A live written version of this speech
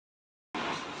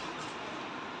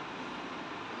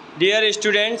Dear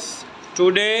students,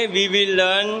 today we will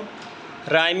learn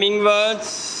rhyming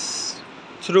words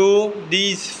through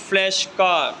these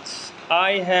flashcards.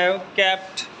 I have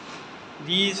kept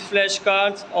these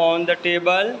flashcards on the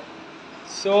table,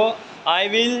 so I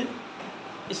will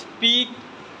speak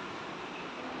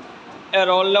a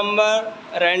roll number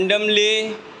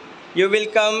randomly. You will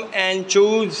come and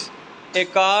choose a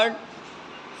card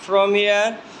from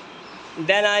here.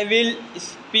 Then I will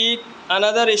speak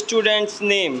another student's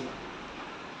name.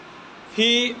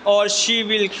 He or she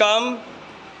will come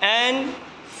and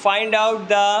find out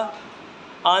the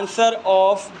answer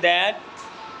of that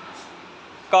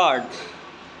card.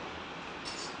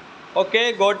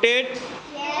 Okay, got it?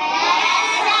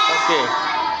 Yes.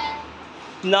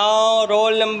 Okay. Now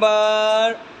roll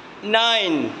number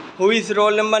 9. Who is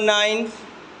roll number 9?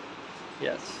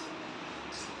 Yes.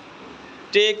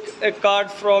 Take a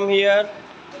card from here.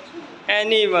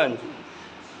 Anyone.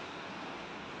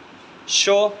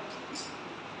 Show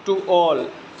to all.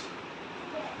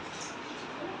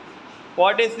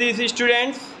 What is this,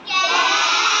 students?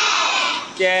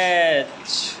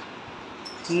 Catch.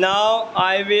 Now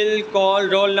I will call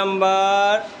roll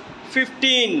number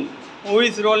 15. Who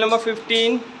is roll number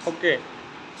 15? Okay.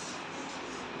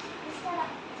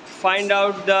 Find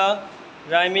out the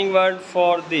rhyming word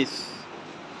for this.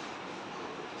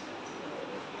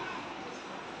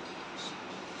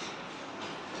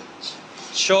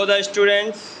 Show the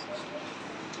students.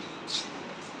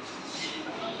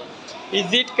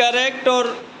 Is it correct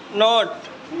or not?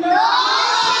 No.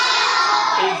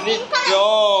 Is it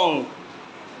wrong?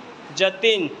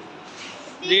 Jatin,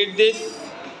 read this.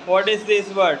 What is this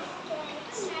word?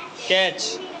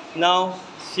 Catch. Now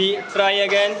see, try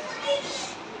again.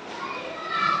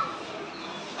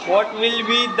 What will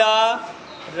be the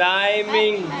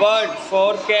rhyming word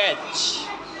for catch?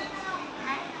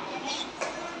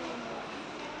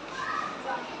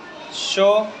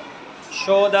 Show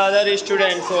the other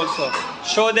students also.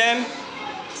 Show them.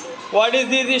 What is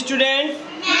this, student?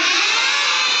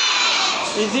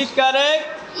 Is it correct?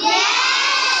 Yes.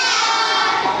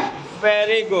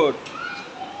 Very good.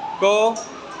 Go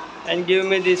and give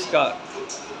me this card.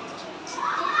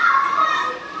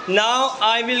 Now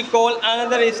I will call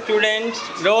another student,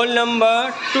 roll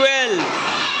number 12.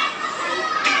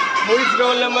 Who is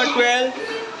roll number 12?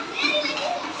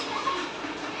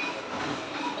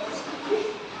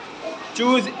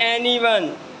 Choose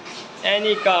anyone,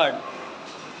 any card.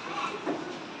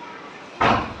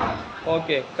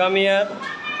 Okay, come here.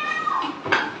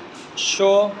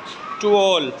 Show to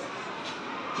all.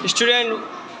 Student,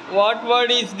 what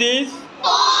word is this?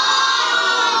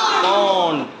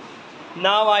 Pond.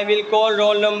 Now I will call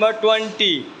roll number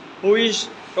 20. Who is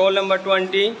roll number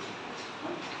 20?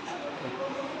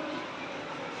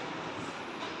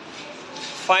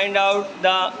 Find out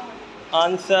the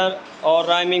answer or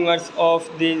rhyming words of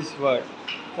this word.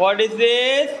 What is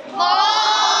this?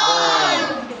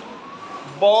 Bond.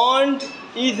 Bond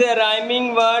is a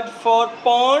rhyming word for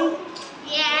pond?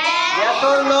 Yes. Yes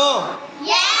or no?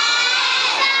 Yes.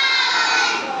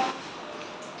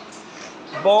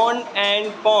 Bond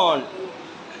and pond.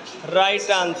 Right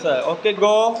answer. Okay,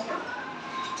 go.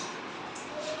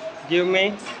 Give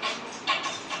me.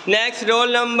 Next, roll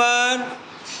number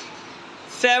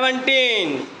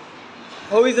 17.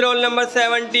 Who is roll number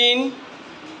 17?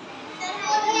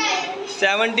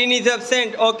 17 is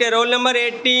absent. Okay, roll number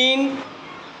 18.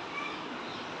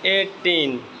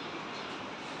 18.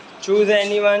 Choose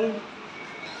anyone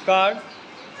card.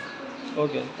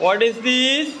 Okay. What is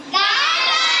this?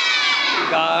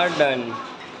 Garden.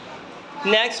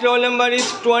 Next roll number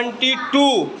is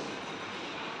 22.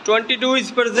 22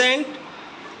 is present.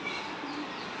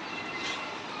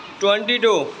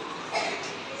 22.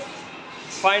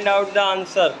 Find out the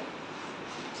answer.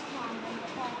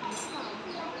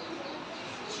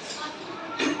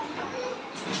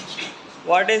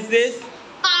 What is this?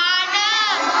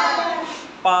 Pardon.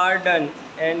 Pardon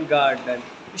and garden.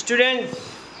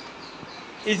 Students,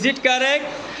 is it correct?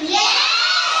 Yes.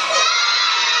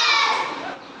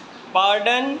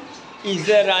 Pardon is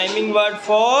a rhyming word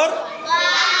for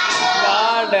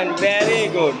garden. Very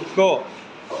good. Go.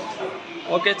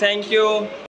 Okay, thank you.